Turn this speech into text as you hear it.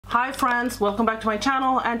Hi friends, welcome back to my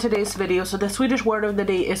channel and today's video. So the Swedish word of the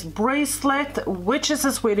day is bracelet, which is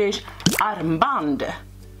a Swedish armband.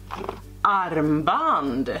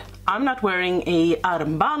 Armband. I'm not wearing a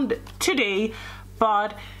armband today,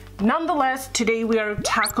 but nonetheless, today we are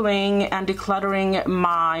tackling and decluttering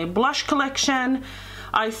my blush collection.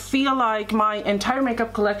 I feel like my entire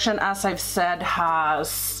makeup collection, as I've said,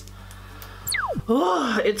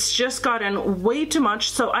 it's just gotten way too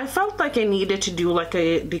much, so I felt like I needed to do like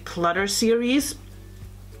a declutter series.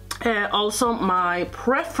 Also, my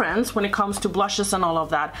preference when it comes to blushes and all of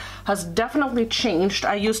that has definitely changed.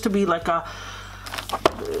 I used to be like a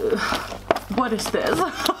what is this?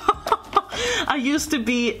 I used to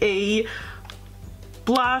be a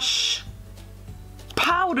blush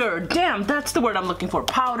powder, damn, that's the word I'm looking for,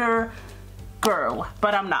 powder girl,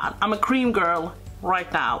 but I'm not. I'm a cream girl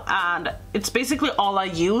right now, and it's basically all I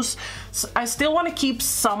use. So I still want to keep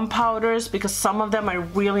some powders because some of them I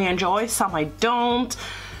really enjoy, some I don't.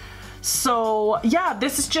 So yeah,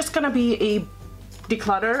 this is just gonna be a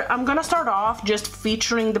declutter. I'm gonna start off just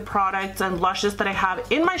featuring the products and blushes that I have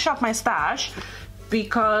in my shop, my stash,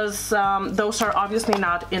 because those are obviously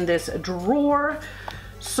not in this drawer.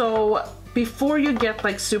 So before you get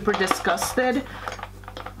like super disgusted,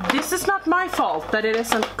 this is not my fault that it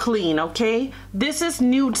isn't clean, okay? This is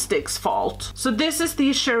Nude Stick's fault. So this is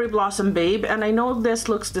the Cherry Blossom Babe, and I know this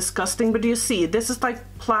looks disgusting, but do you see? This is like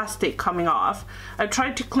plastic coming off. I've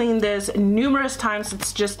tried to clean this numerous times,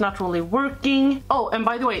 it's just not really working. Oh, and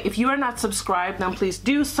by the way, if you are not subscribed, then please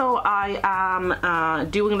do so. I am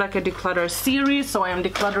doing like a declutter series, so I am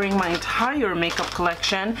decluttering my entire makeup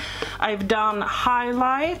collection. I've done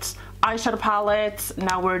highlights, eyeshadow palettes,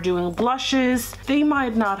 now we're doing blushes. They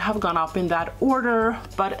might not have gone up in that order,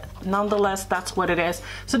 but nonetheless, that's what it is.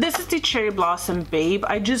 So this is the Cherry Blossom Babe.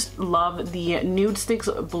 I just love the Nude Sticks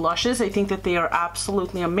blushes. I think that they are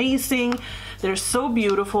absolutely amazing. They're so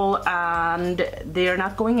beautiful and they're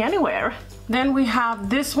not going anywhere. Then we have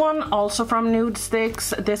this one, also from Nude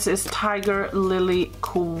Sticks. This is Tiger Lily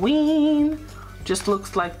Queen. Just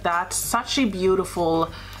looks like that. Such a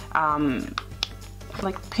beautiful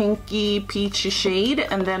like pinky peachy shade.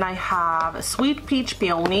 And then I have Sweet Peach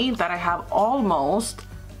Peony that I have almost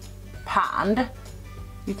panned.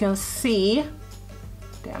 You can see,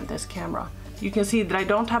 damn this camera, you can see that I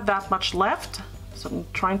don't have that much left, so I'm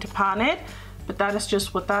trying to pan it, but that is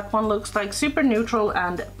just what that one looks like. Super neutral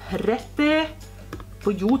and pretty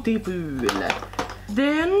beautiful.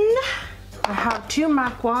 Then I have two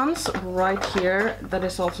MAC ones right here that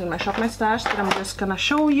is also in my shop, my stash, that I'm just gonna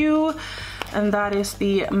show you. And that is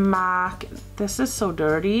the MAC. This is so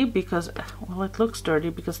dirty because, well, it looks dirty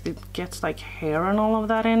because it gets like hair and all of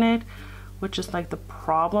that in it, which is like the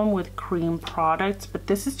problem with cream products. But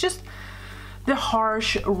this is just the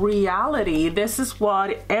harsh reality. This is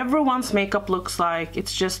what everyone's makeup looks like.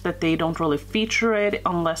 It's just that they don't really feature it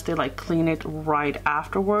unless they like clean it right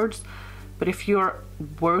afterwards. But if you're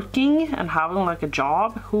working and having like a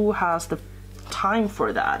job, who has the time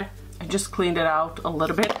for that? I just cleaned it out a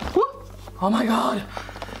little bit. Woo! Oh my god.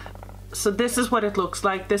 So this is what it looks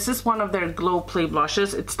like. This is one of their Glow Play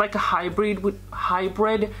blushes. It's like a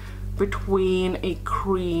hybrid between a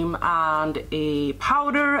cream and a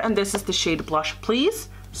powder, and this is the shade Blush Please.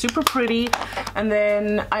 Super pretty. And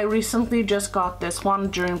then I recently just got this one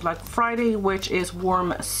during Black Friday, which is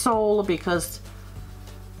Warm Soul, because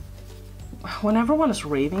when everyone is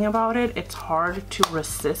raving about it, it's hard to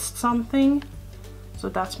resist something. So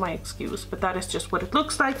that's my excuse, but that is just what it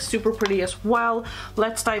looks like. Super pretty as well.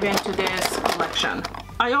 Let's dive into this collection.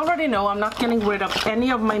 I already know I'm not getting rid of any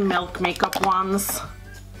of my Milk makeup ones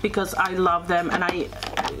because I love them and I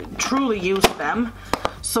truly use them.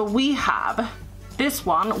 So we have this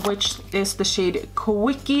one, which is the shade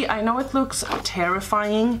Quickie. I know it looks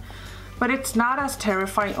terrifying, but it's not as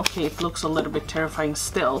terrifying. Okay, it looks a little bit terrifying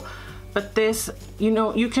still. But this, you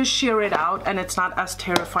know, you can sheer it out and it's not as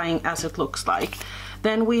terrifying as it looks like.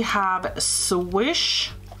 Then we have Swish,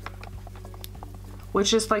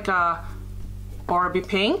 which is like a Barbie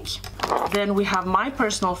pink. Then we have my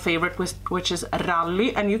personal favorite, which is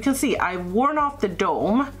Rally. And you can see I've worn off the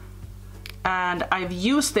dome and I've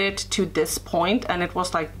used it to this point and it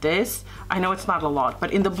was like this. I know it's not a lot,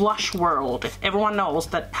 but in the blush world, everyone knows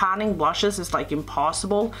that panning blushes is like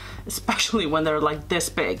impossible, especially when they're like this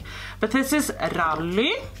big. But this is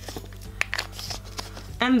Rally.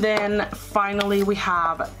 And then finally we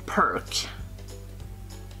have Perk,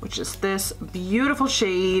 which is this beautiful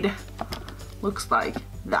shade. Looks like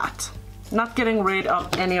that. Not getting rid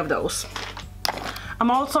of any of those.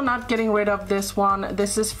 I'm also not getting rid of this one.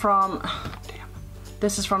 This is from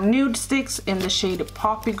Nude Sticks in the shade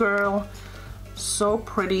Poppy Girl. So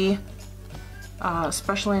pretty,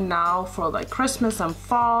 especially now for like Christmas and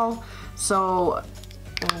fall. So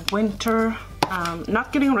winter,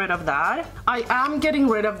 not getting rid of that. I am getting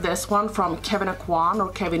rid of this one from Kevin Aquan or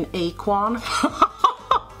Kevin Aquan.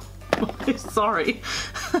 Sorry.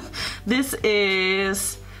 This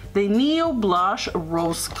is the Neo Blush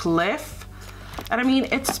Rose Cliff. And I mean,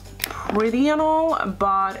 it's pretty and all,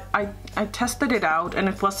 but I tested it out and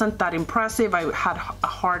it wasn't that impressive. I had a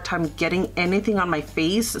hard time getting anything on my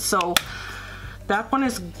face, so that one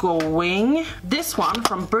is going. This one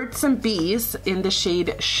from Birds and Bees in the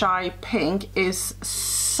shade Shy Pink is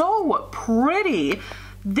so pretty.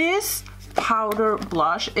 This powder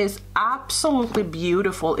blush is absolutely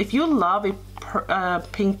beautiful. If you love a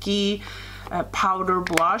pinky powder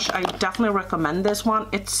blush, I definitely recommend this one.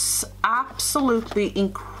 It's absolutely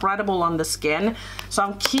incredible on the skin, so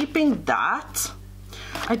I'm keeping that.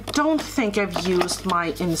 I don't think I've used my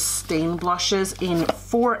In Stain blushes in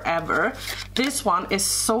forever. This one is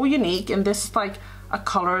so unique, and this is like a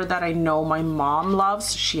color that I know my mom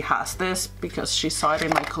loves. She has this because she saw it in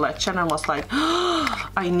my collection and was like, oh,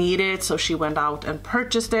 I need it, so she went out and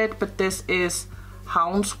purchased it. But this is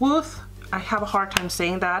Houndswood. I have a hard time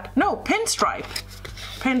saying that. No, Pinstripe.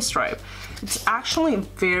 Pinstripe. It's actually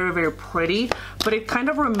very, very pretty, but it kind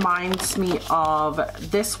of reminds me of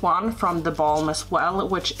this one from the Balm as well,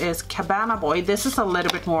 which is Cabana Boy. This is a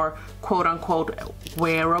little bit more quote-unquote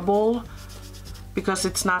wearable because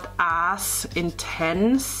it's not as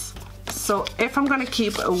intense. So if I'm gonna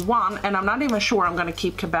keep one, and I'm not even sure I'm gonna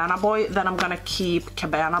keep Cabana Boy, then I'm gonna keep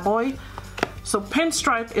Cabana Boy. So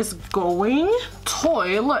Pinstripe is going.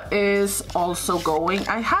 Toil is also going.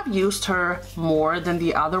 I have used her more than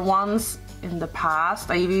the other ones in the past.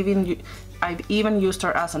 I've even used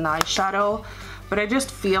her as an eyeshadow, but I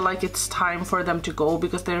just feel like it's time for them to go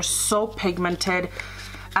because they're so pigmented,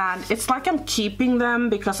 and it's like I'm keeping them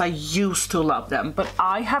because I used to love them, but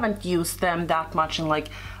I haven't used them that much in like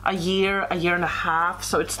a year and a half,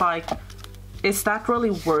 so it's like, is that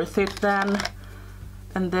really worth it then?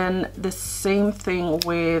 And then the same thing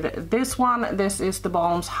with this one. This is the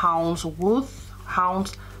Balm's Houndswood.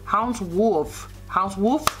 Houndstooth.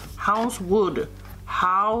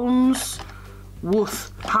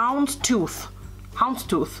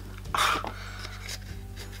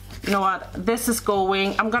 You know what? This is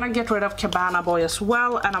going. I'm gonna get rid of Cabana Boy as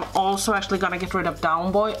well, and I'm also actually gonna get rid of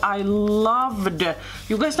Down Boy. I loved.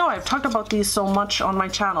 You guys know I've talked about these so much on my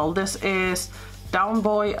channel. This is Down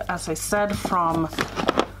Boy, as I said, from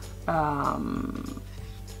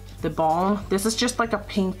the Balm. This is just like a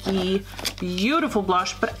pinky, beautiful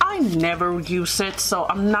blush, but I never use it, so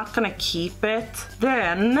I'm not gonna keep it.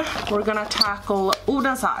 Then we're gonna tackle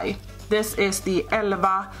Udens Eye. This is the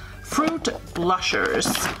Elva Fruit Blushers.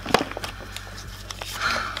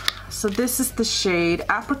 So this is the shade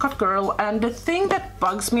Apricot Girl, and the thing that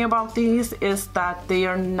bugs me about these is that they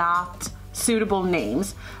are not suitable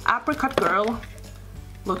names. Apricot Girl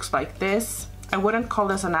looks like this. I wouldn't call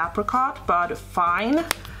this an apricot, but fine.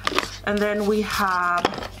 And then we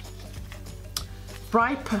have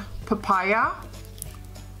Ripe Papaya.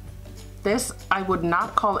 This I would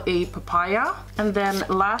not call a papaya. And then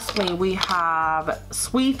lastly we have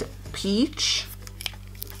Sweet Peach,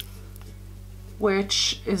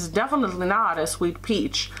 which is definitely not a sweet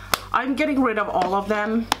peach. I'm getting rid of all of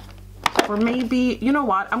them. Or maybe, you know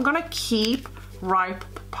what, I'm gonna keep Ripe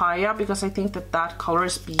Papaya because I think that that color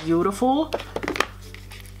is beautiful.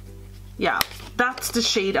 Yeah, that's the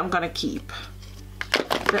shade I'm gonna keep.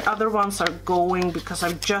 The other ones are going because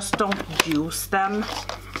I just don't use them.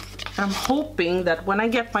 And I'm hoping that when I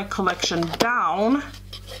get my collection down,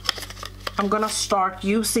 I'm gonna start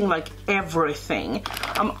using like everything.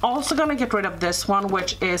 I'm also gonna get rid of this one,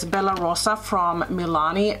 which is Bella Rosa from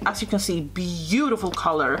Milani. As you can see, beautiful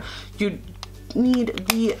color. You need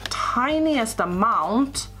the tiniest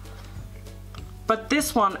amount, but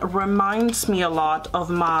this one reminds me a lot of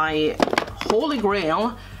my Holy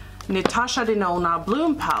Grail Natasha Denona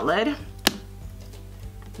Bloom palette.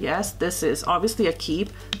 Yes, this is obviously a keep.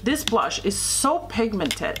 This blush is so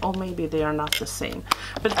pigmented. Oh, maybe they are not the same,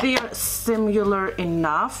 but they are similar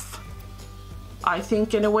enough, I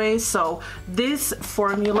think, in a way. So this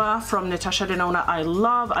formula from Natasha Denona I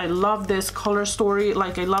love this color story.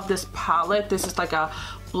 Like, I love this palette. This is like a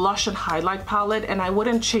blush and highlight palette, and I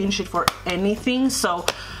wouldn't change it for anything. So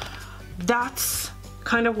that's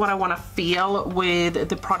kind of what I want to feel with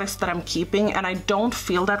the products that I'm keeping, and I don't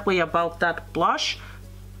feel that way about that blush,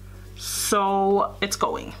 so it's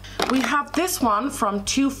going. We have this one from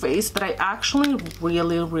Too Faced that I actually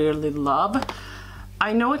really love.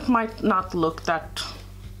 I know it might not look that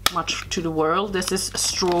much to the world. This is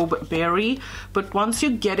strawberry, but once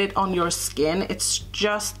you get it on your skin, it's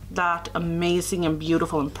just that amazing and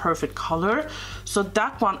beautiful and perfect color. So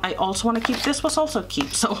that one I also want to keep. This was also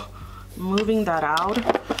keep, so moving that out.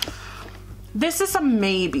 This is a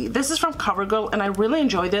maybe. This is from CoverGirl and I really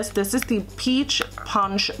enjoy this. This is the Peach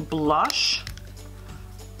Punch Blush.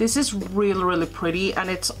 This is really, really pretty, and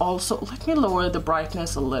it's also, let me lower the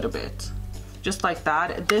brightness a little bit. Just like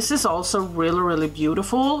that. This is also really, really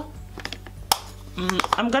beautiful.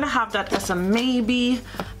 I'm gonna have that as a maybe.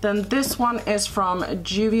 Then this one is from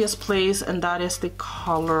Juvia's Place, and that is the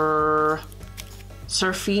color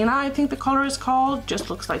Surfina, I think the color is called. Just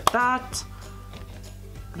looks like that.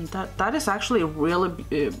 And that is actually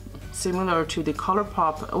really similar to the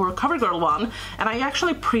ColourPop or CoverGirl one, and I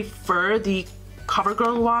actually prefer the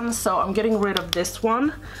CoverGirl one, so I'm getting rid of this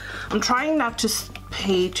one. I'm trying not to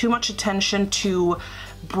pay too much attention to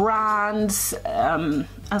brands and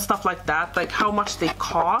stuff like that, like how much they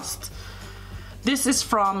cost. This is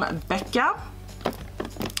from Becca.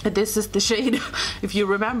 This is the shade, if you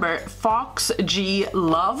remember, Fox G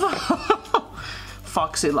Love.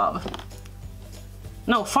 Foxy Love.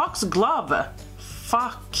 No, Fox Glove.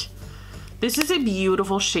 Fuck. This is a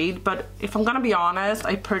beautiful shade, but if I'm gonna be honest,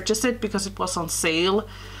 I purchased it because it was on sale.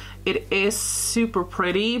 It is super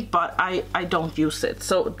pretty, but I don't use it.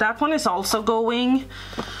 So that one is also going.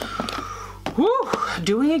 Woo,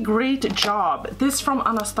 doing a great job. This from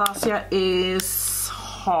Anastasia is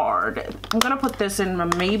hard. I'm gonna put this in my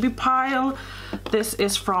maybe pile. This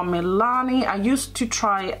is from Milani. I used to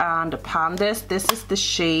try and pan this. This is the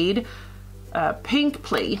shade Pink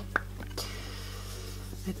Play.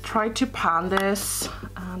 I tried to pan this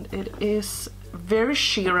and it is very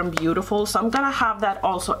sheer and beautiful, so I'm gonna have that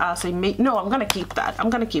also as a no, I'm gonna keep that. I'm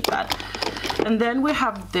gonna keep that. And then we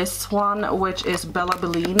have this one, which is Bella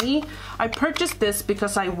Bellini. I purchased this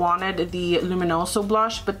because I wanted the Luminoso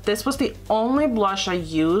blush, but this was the only blush I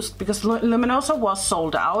used because Luminoso was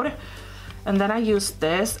sold out. And then I used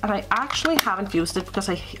this, and I actually haven't used it because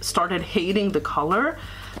I started hating the color.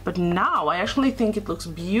 But now I actually think it looks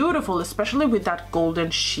beautiful, especially with that golden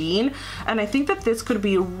sheen. And I think that this could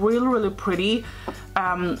be really, really pretty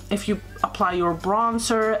if you apply your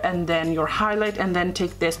bronzer and then your highlight and then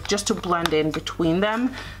take this just to blend in between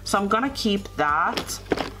them. So I'm gonna keep that.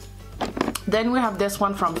 Then we have this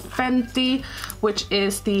one from Fenty, which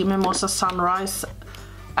is the Mimosa Sunrise.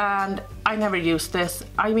 And I never use this.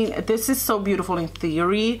 I mean, this is so beautiful in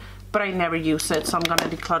theory, but I never use it, so I'm gonna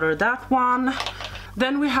declutter that one.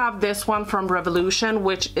 Then we have this one from Revolution,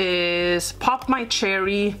 which is Pop My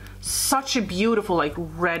Cherry. Such a beautiful like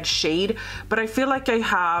red shade, but I feel like I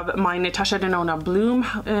have my Natasha Denona Bloom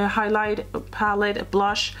highlight palette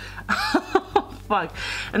blush. Fuck.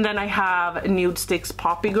 And then I have Nude Sticks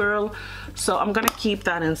Poppy Girl, so I'm gonna keep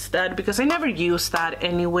that instead because I never use that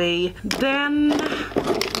anyway. Then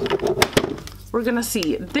we're gonna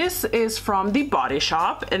see, this is from the Body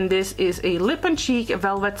Shop, and this is a lip and cheek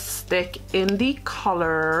velvet stick in the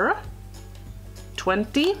color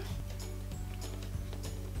 20.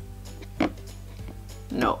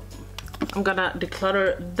 No, I'm gonna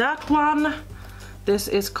declutter that one. This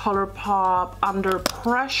is ColourPop Under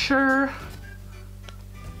Pressure.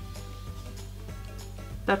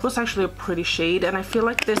 That was actually a pretty shade, and I feel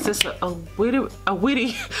like this is a little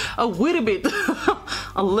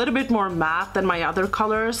bit more matte than my other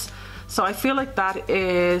colors. So I feel like that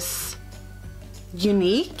is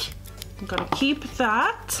unique. I'm gonna keep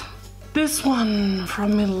that. This one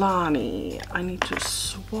from Milani. I need to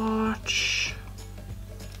swatch.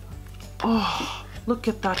 Oh, look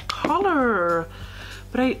at that color.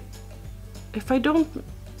 But if I don't,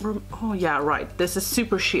 oh yeah, right. This is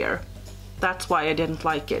super sheer. That's why I didn't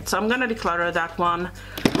like it. So I'm gonna declutter that one.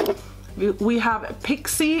 We have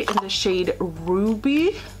Pixie in the shade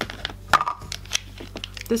Ruby.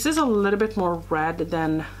 This is a little bit more red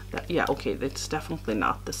than, yeah, okay, it's definitely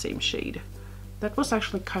not the same shade. That was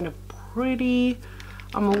actually kind of pretty.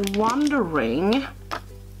 I'm wondering,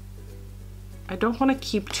 I don't want to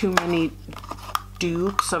keep too many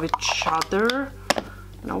dupes of each other.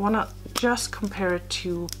 And I want to just compare it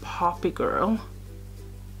to Poppy Girl.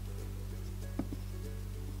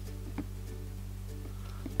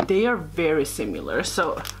 They are very similar.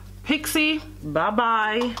 So Pixie,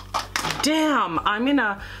 bye-bye. Damn, I'm in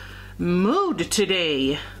a mood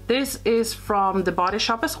today. This is from the Body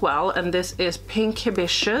Shop as well, and this is Pink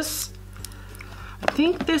Hibiscus. I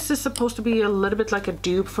think this is supposed to be a little bit like a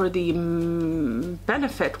dupe for the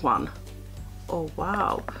Benefit one. Oh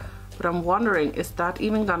wow. But I'm wondering, is that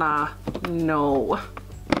even gonna, no.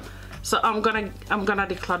 So I'm gonna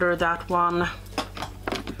declutter that one.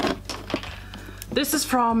 This is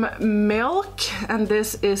from Milk, and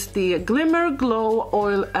this is the Glimmer Glow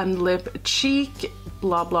Oil and Lip Cheek,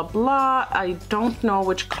 blah, blah, blah. I don't know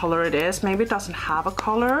which color it is. Maybe it doesn't have a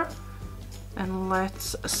color. And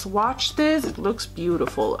let's swatch this. It looks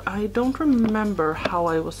beautiful. I don't remember how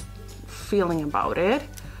I was feeling about it.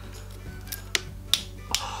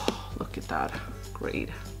 Oh, look at that. Great.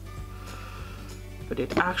 But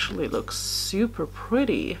it actually looks super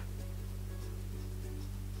pretty.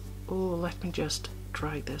 Oh, let me just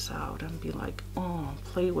try this out and be like, oh,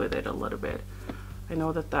 play with it a little bit. I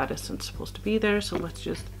know that that isn't supposed to be there, so let's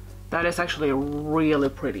just, that is actually really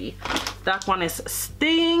pretty. That one is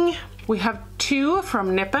Sting. We have two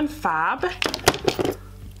from Nip and Fab.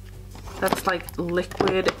 That's like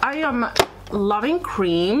liquid. I am loving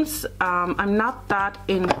creams. I'm not that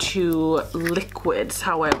into liquids,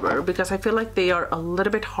 however, because I feel like they are a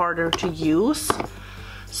little bit harder to use.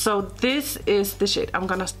 So this is the shade. I'm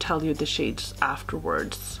gonna tell you the shades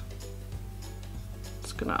afterwards.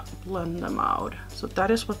 Just gonna blend them out. So that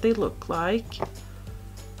is what they look like.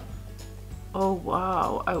 Oh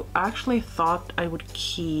wow, I actually thought I would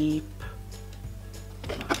keep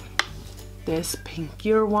this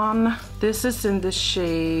pinkier one. This is in the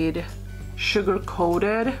shade Sugar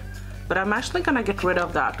Coated, but I'm actually gonna get rid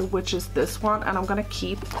of that, which is this one, and I'm gonna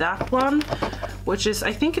keep that one, which is,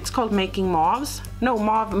 I think it's called Making Mauves. No,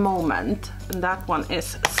 Mauve Moment, and that one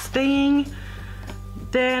is Staying.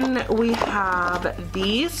 Then we have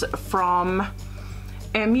these from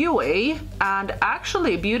MUA, and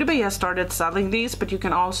actually Beauty Bay has started selling these, but you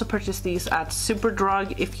can also purchase these at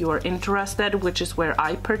Superdrug if you are interested, which is where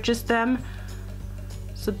I purchased them.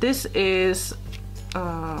 So this is,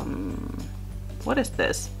 what is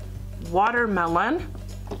this? Watermelon,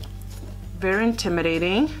 very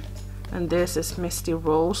intimidating. And this is Misty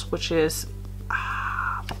Rose, which is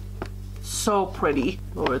so pretty.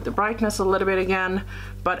 Lower the brightness a little bit again,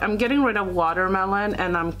 but I'm getting rid of Watermelon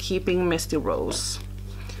and I'm keeping Misty Rose.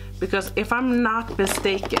 Because if I'm not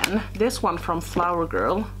mistaken, this one from Flower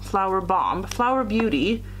Girl, Flower Bomb, Flower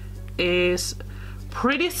Beauty is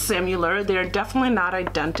pretty similar. They're definitely not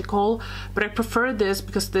identical, but I prefer this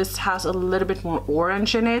because this has a little bit more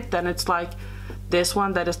orange in it than it's like this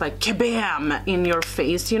one that is like kabam in your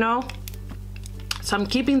face, you know? So I'm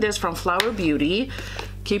keeping this from Flower Beauty,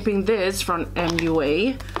 keeping this from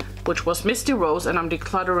MUA, which was Misty Rose, and I'm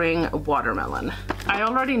decluttering Watermelon. I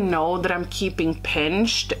already know that I'm keeping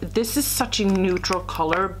Pinched. This is such a neutral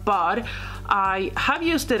color, but I have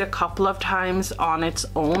used it a couple of times on its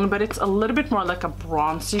own, but it's a little bit more like a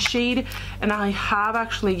bronzy shade, and I have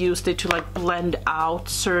actually used it to like blend out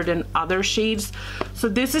certain other shades. So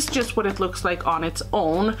this is just what it looks like on its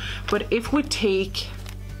own, but if we take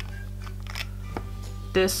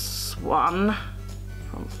this one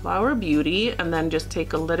from Flower Beauty and then just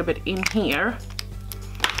take a little bit in here.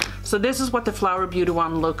 So this is what the Flower Beauty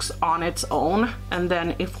one looks on its own, and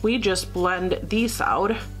then if we just blend these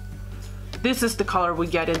out, this is the color we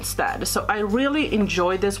get instead. So I really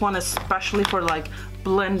enjoy this one, especially for like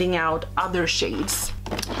blending out other shades.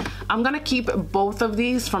 I'm gonna keep both of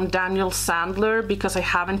these from Daniel Sandler because I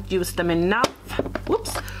haven't used them enough.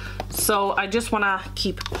 Whoops. So I just wanna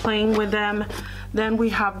keep playing with them. Then we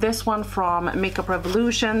have this one from Makeup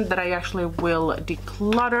Revolution that I actually will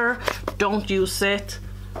declutter. Don't use it.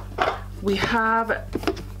 We have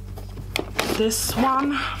this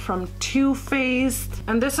one from Too Faced,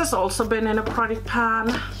 and this has also been in a product pan,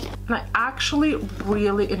 and I actually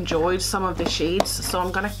really enjoyed some of the shades, so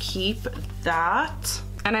I'm gonna keep that.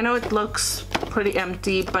 And I know it looks pretty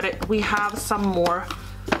empty, but we have some more.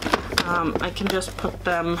 I can just put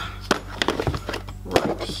them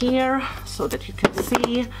right here so that you can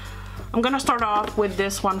see. I'm gonna start off with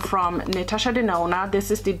this one from Natasha Denona.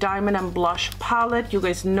 This is the Diamond and Blush palette. You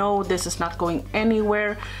guys know this is not going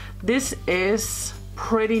anywhere. This is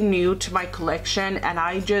pretty new to my collection and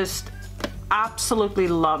I just absolutely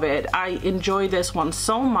love it. I enjoy this one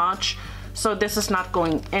so much, so this is not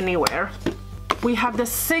going anywhere. We have the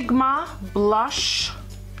Sigma Blush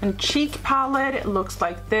and Cheek palette. It looks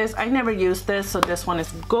like this. I never used this, so this one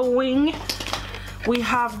is going. We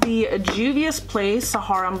have the Juvia's Place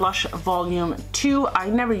Sahara Blush Volume 2.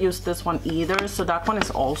 I never used this one either, so that one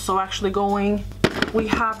is also actually going. We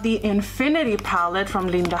have the Infinity palette from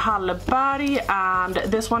Linda Hallberg, and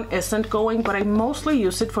this one isn't going, but I mostly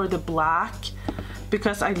use it for the black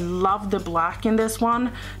because I love the black in this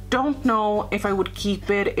one. Don't know if I would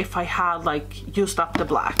keep it if I had like used up the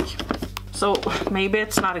black. So maybe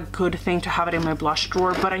it's not a good thing to have it in my blush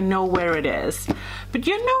drawer, but I know where it is. But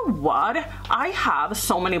you know what? I have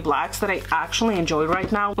so many blacks that I actually enjoy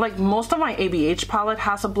right now. Like most of my ABH palette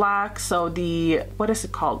has a black. So the, what is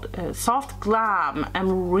it called? Soft Glam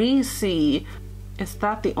and Reese. Is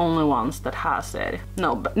that the only ones that has it?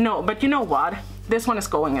 No, but you know what? This one is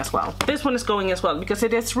going as well. This one is going as well because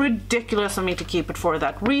it is ridiculous of me to keep it for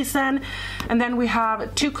that reason. And then we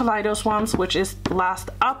have two Kaleidos ones, which is last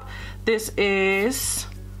up. This is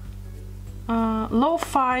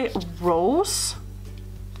Lo-Fi Rose.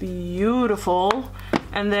 Beautiful.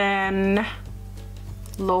 And then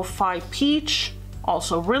Lo-Fi Peach.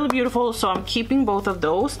 Also really beautiful, so I'm keeping both of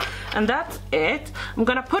those, and that's it. I'm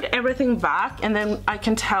gonna put everything back and then I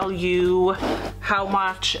can tell you how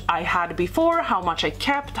much I had before, how much I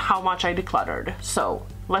kept, how much I decluttered. So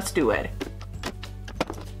let's do it.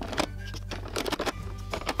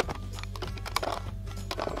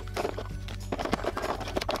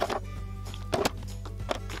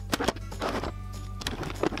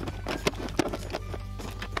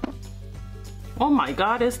 Oh my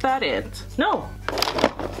god, is that it? No.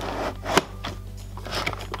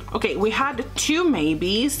 Okay, we had two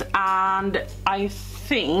maybes, and I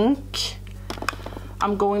think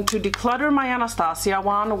I'm going to declutter my Anastasia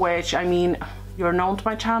one, which, I mean, you're known to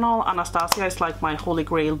my channel. Anastasia is like my holy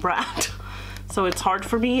grail brand. So it's hard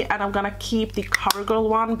for me, and I'm gonna keep the CoverGirl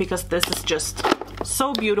one because this is just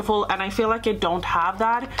so beautiful and I feel like I don't have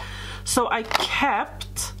that. So I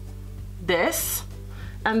kept this,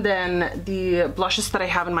 and then the blushes that I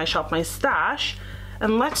have in my shop, my stash,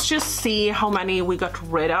 and let's just see how many we got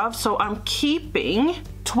rid of. So I'm keeping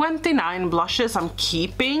 29 blushes. I'm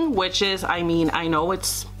keeping, which is, I mean, I know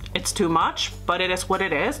it's too much, but it is what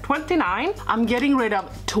it is. 29. I'm getting rid of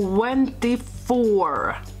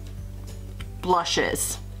 24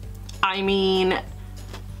 blushes. I mean,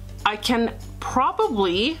 I can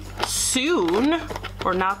probably soon,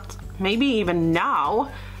 or not, maybe even now,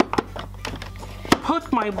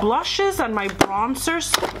 put my blushes and my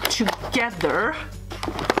bronzers together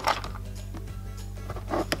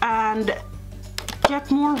and get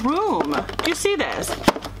more room. Do you see this?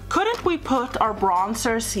 Couldn't we put our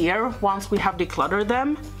bronzers here once we have decluttered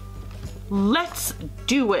them? Let's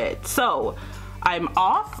do it. So I'm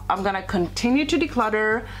off. I'm gonna continue to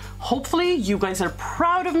declutter. Hopefully you guys are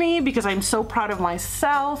proud of me because I'm so proud of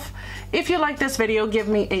myself. If you like this video, give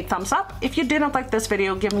me a thumbs up. If you didn't like this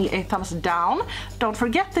video, give me a thumbs down. Don't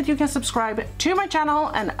forget that you can subscribe to my channel,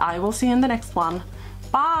 and I will see you in the next one.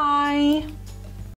 Bye!